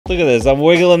Look at this, I'm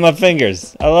wiggling my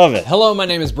fingers. I love it. Hello, my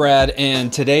name is Brad,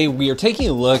 and today we are taking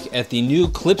a look at the new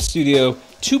Clip Studio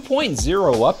 2.0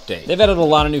 update. They've added a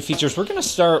lot of new features. We're gonna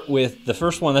start with the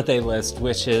first one that they list,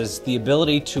 which is the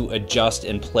ability to adjust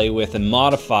and play with and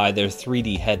modify their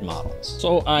 3D head models.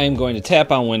 So I'm going to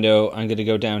tap on Window, I'm gonna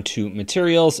go down to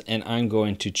Materials, and I'm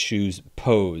going to choose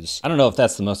Pose. I don't know if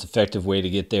that's the most effective way to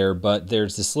get there, but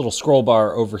there's this little scroll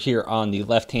bar over here on the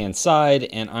left-hand side,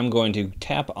 and I'm going to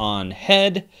tap on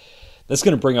Head. That's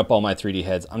going to bring up all my 3D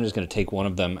heads. I'm just going to take one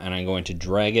of them and I'm going to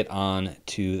drag it on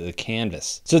to the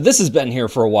canvas. So this has been here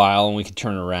for a while and we could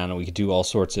turn it around and we could do all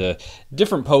sorts of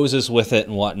different poses with it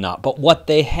and whatnot. But what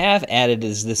they have added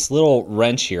is this little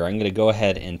wrench here. I'm going to go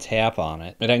ahead and tap on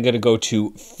it and I'm going to go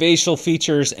to facial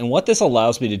features, and what this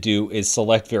allows me to do is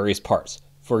select various parts.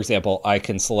 For example, I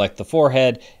can select the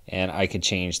forehead and I could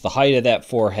change the height of that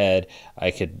forehead.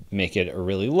 I could make it a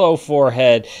really low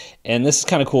forehead. And this is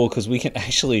kind of cool because we can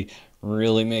actually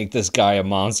really make this guy a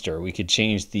monster. We could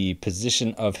change the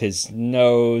position of his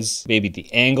nose, maybe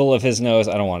the angle of his nose.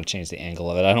 I don't want to change the angle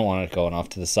of it. I don't want it going off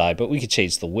to the side, but we could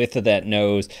change the width of that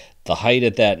nose, the height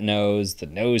of that nose, the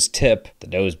nose tip, the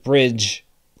nose bridge.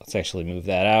 Let's actually move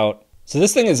that out. So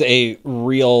this thing is a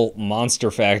real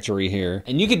monster factory here.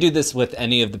 And you could do this with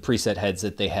any of the preset heads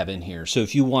that they have in here. So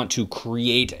if you want to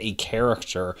create a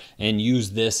character and use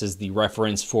this as the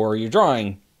reference for your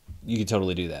drawing, you can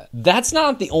totally do that. That's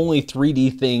not the only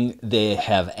 3D thing they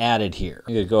have added here.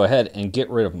 I'm gonna go ahead and get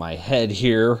rid of my head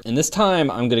here. And this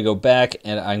time I'm gonna go back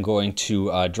and I'm going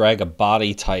to drag a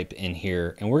body type in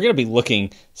here. And we're gonna be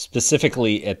looking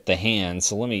specifically at the hand.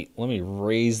 So let me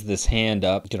raise this hand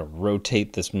up. I'm gonna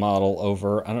rotate this model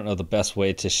over. I don't know the best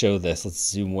way to show this. Let's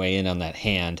zoom way in on that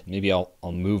hand. Maybe I'll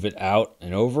move it out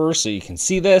and over so you can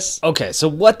see this. Okay, so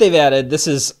what they've added, this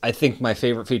is, I think, my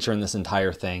favorite feature in this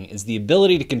entire thing, is the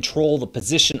ability to control the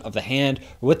position of the hand,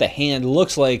 or what the hand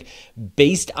looks like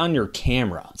based on your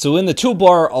camera. So in the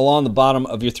toolbar along the bottom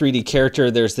of your 3D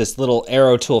character, there's this little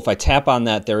arrow tool. If I tap on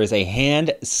that, there is a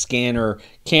hand scanner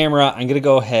camera. I'm gonna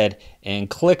go ahead and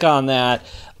click on that.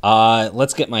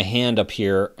 Let's get my hand up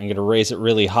here. I'm gonna raise it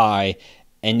really high,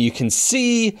 and you can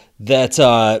see that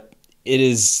it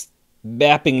is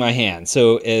mapping my hand.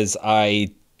 So as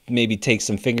I maybe take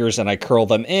some fingers and I curl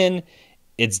them in,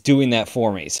 it's doing that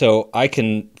for me. So I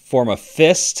can form a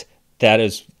fist. That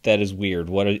is weird.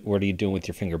 What are you doing with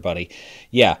your finger, buddy?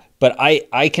 Yeah, but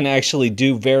I can actually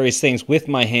do various things with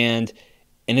my hand,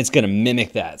 and it's going to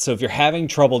mimic that. So if you're having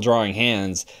trouble drawing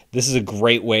hands, this is a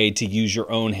great way to use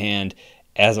your own hand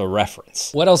as a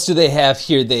reference. What else do they have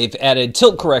here? They've added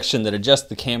tilt correction that adjusts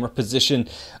the camera position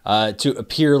to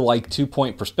appear like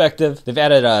 2-point perspective. They've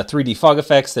added 3D fog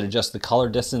effects that adjust the color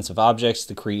distance of objects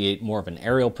to create more of an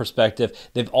aerial perspective.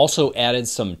 They've also added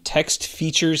some text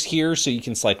features here, so you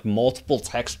can select multiple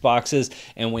text boxes,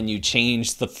 and when you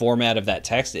change the format of that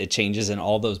text, it changes in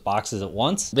all those boxes at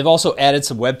once. They've also added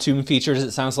some webtoon features.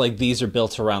 It sounds like these are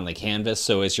built around the canvas,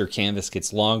 so as your canvas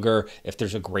gets longer, if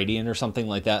there's a gradient or something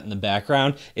like that in the background,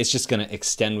 it's just going to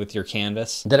extend with your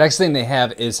canvas. The next thing they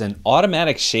have is an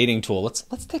automatic shading tool. Let's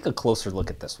take a closer look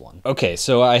at this one. Okay,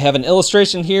 so I have an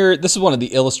illustration here. This is one of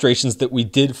the illustrations that we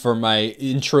did for my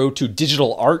Intro to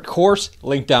Digital Art course.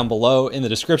 Link down below in the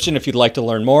description if you'd like to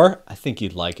learn more. I think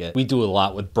you'd like it. We do a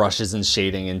lot with brushes and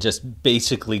shading and just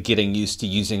basically getting used to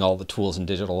using all the tools in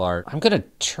digital art. I'm going to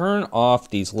turn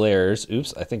off these layers.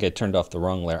 Oops, I think I turned off the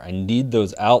wrong layer. I need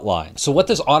those outlines. So what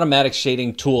this automatic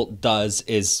shading tool does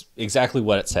is exactly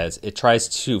what it says. It tries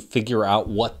to figure out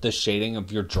what the shading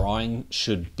of your drawing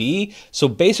should be. So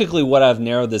basically what I've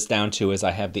narrowed this down to is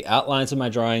I have the outlines of my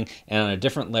drawing, and on a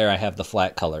different layer I have the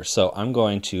flat colors. So I'm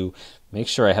going to make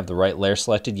sure I have the right layer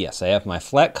selected. Yes, I have my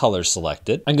flat colors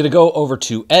selected. I'm gonna go over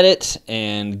to Edit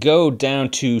and go down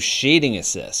to Shading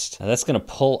Assist. Now that's gonna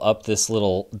pull up this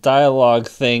little dialogue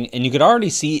thing, and you could already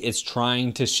see it's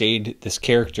trying to shade this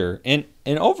character. And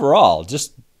overall,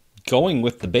 just going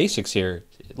with the basics here,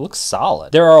 it looks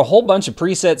solid. There are a whole bunch of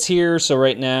presets here. So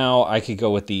right now I could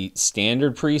go with the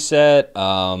standard preset.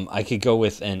 I could go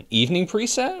with an evening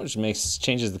preset, which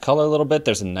changes the color a little bit.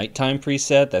 There's a nighttime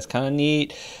preset. That's kind of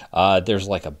neat. There's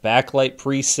like a backlight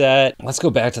preset. Let's go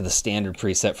back to the standard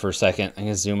preset for a second. I'm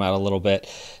gonna zoom out a little bit.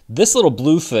 This little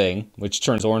blue thing, which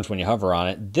turns orange when you hover on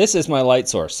it, this is my light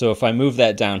source. So if I move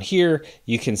that down here,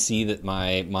 you can see that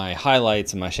my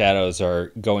highlights and my shadows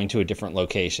are going to a different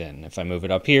location. If I move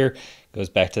it up here, goes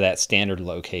back to that standard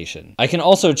location. I can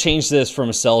also change this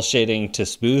from cell shading to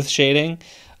smooth shading.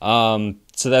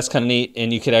 So that's kind of neat.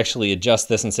 And you could actually adjust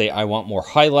this and say, I want more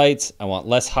highlights. I want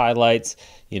less highlights.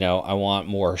 You know, I want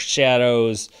more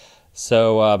shadows.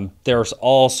 So there's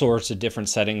all sorts of different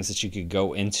settings that you could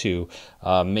go into.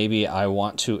 Maybe I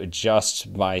want to adjust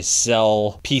my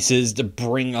cell pieces to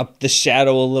bring up the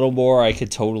shadow a little more. I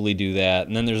could totally do that.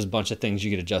 And then there's a bunch of things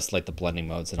you could adjust, like the blending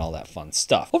modes and all that fun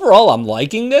stuff. Overall, I'm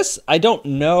liking this. I don't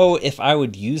know if I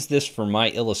would use this for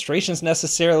my illustrations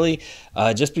necessarily,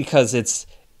 just because it's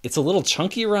a little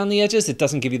chunky around the edges. It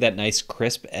doesn't give you that nice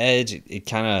crisp edge. It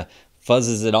kind of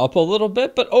fuzzes it up a little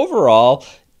bit, but overall,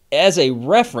 as a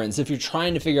reference, if you're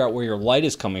trying to figure out where your light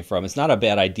is coming from, it's not a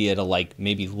bad idea to like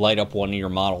maybe light up one of your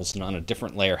models and on a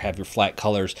different layer have your flat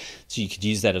colors so you could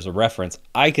use that as a reference.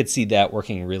 I could see that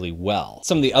working really well.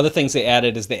 Some of the other things they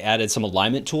added is they added some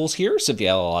alignment tools here. So if you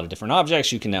have a lot of different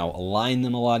objects, you can now align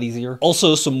them a lot easier.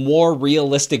 Also, some more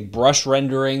realistic brush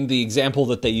rendering. The example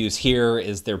that they use here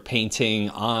is they're painting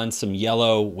on some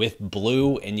yellow with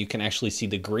blue, and you can actually see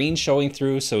the green showing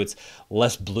through. So it's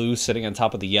less blue sitting on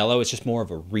top of the yellow. It's just more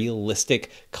of a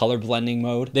realistic color blending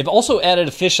mode. They've also added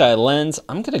a fisheye lens.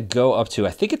 I'm gonna go up to,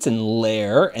 I think it's in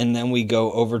layer, and then we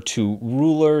go over to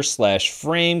ruler /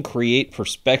 frame, create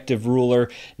perspective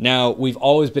ruler. Now, we've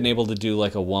always been able to do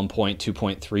like a 1 point, 2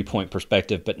 point, 3 point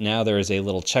perspective, but now there is a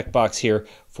little checkbox here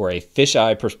for a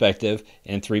fisheye perspective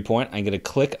and 3 point. I'm gonna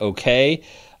click OK.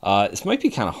 This might be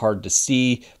kind of hard to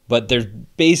see, but there's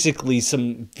basically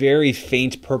some very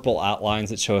faint purple outlines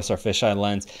that show us our fisheye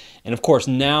lens. And of course,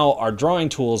 now our drawing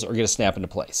tools are going to snap into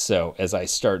place. So as I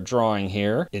start drawing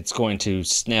here, it's going to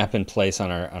snap in place on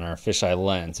our fisheye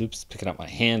lens. Oops, picking up my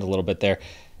hand a little bit there.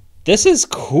 This is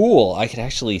cool. I could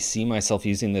actually see myself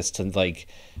using this to like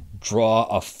draw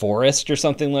a forest or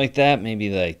something like that. Maybe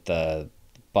like the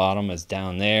bottom is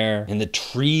down there and the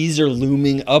trees are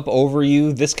looming up over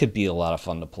you. This could be a lot of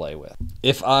fun to play with.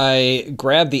 If I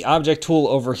grab the object tool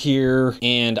over here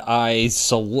and I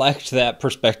select that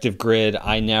perspective grid,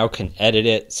 I now can edit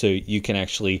it so you can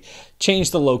actually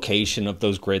change the location of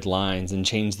those grid lines and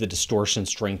change the distortion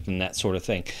strength and that sort of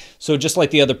thing. So just like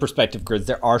the other perspective grids,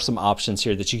 there are some options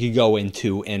here that you could go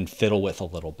into and fiddle with a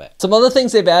little bit. Some other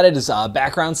things they've added is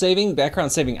background saving.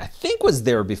 Background saving, I think, was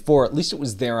there before. At least it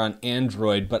was there on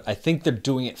Android, but I think they're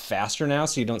doing it faster now,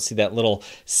 so you don't see that little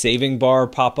saving bar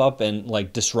pop up and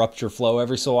like disrupt your flow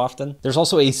every so often. There's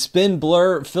also a spin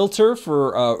blur filter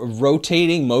for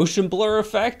rotating motion blur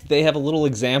effect. They have a little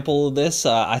example of this.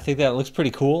 I think that looks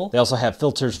pretty cool. They also have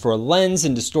filters for lens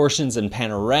and distortions and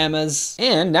panoramas.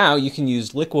 And now you can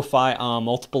use Liquify on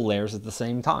multiple layers at the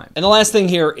same time. And the last thing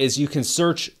here is you can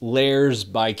search layers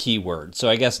by keyword. So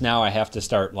I guess now I have to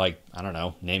start like, I don't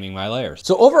know, naming my layers.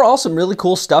 So overall, some really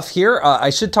cool stuff here. I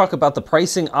should talk about the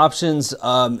pricing options.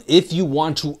 If you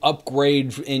want to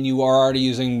upgrade and you are already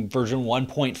using version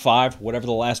 1.5, whatever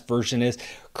the last version is,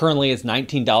 currently it's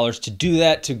 $19 to do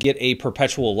that, to get a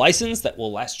perpetual license that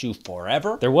will last you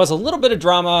forever. There was a little bit of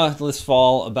drama this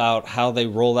fall about how they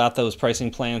rolled out those pricing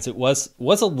plans. It was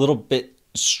a little bit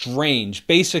strange.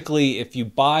 Basically, if you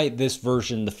buy this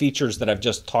version, the features that I've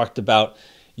just talked about,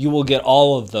 you will get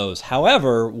all of those.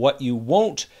 However, what you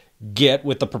won't get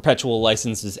with the perpetual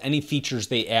license is any features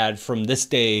they add from this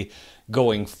day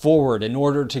going forward. In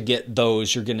order to get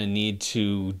those, you're going to need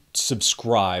to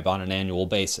subscribe on an annual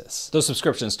basis. Those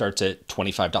subscriptions starts at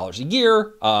 $25 a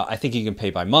year. I think you can pay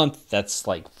by month. That's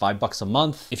like $5 a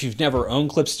month. If you've never owned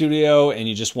Clip Studio and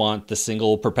you just want the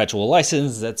single perpetual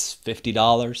license, that's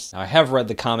 $50. Now, I have read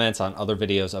the comments on other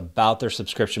videos about their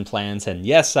subscription plans, and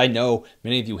yes, I know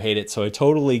many of you hate it, so I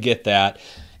totally get that.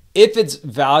 If it's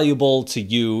valuable to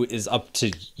you is up to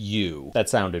you. That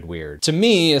sounded weird. To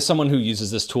me, as someone who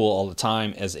uses this tool all the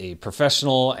time as a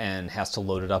professional and has to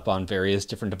load it up on various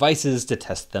different devices to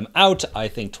test them out, I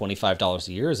think $25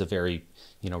 a year is a very,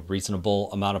 reasonable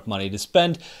amount of money to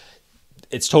spend.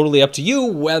 It's totally up to you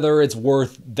whether it's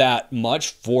worth that much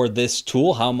for this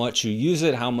tool, how much you use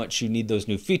it, how much you need those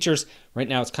new features. Right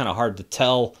now, it's kind of hard to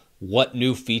tell what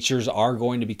new features are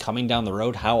going to be coming down the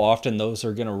road, how often those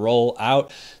are going to roll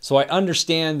out. So I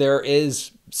understand there is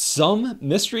some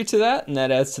mystery to that, and that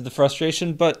adds to the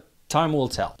frustration, but time will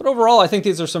tell. But overall, I think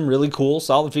these are some really cool,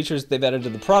 solid features they've added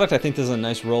to the product. I think this is a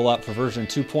nice rollout for version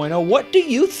 2.0. What do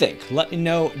you think? Let me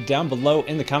know down below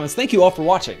in the comments. Thank you all for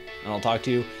watching, and I'll talk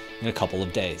to you in a couple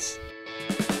of days.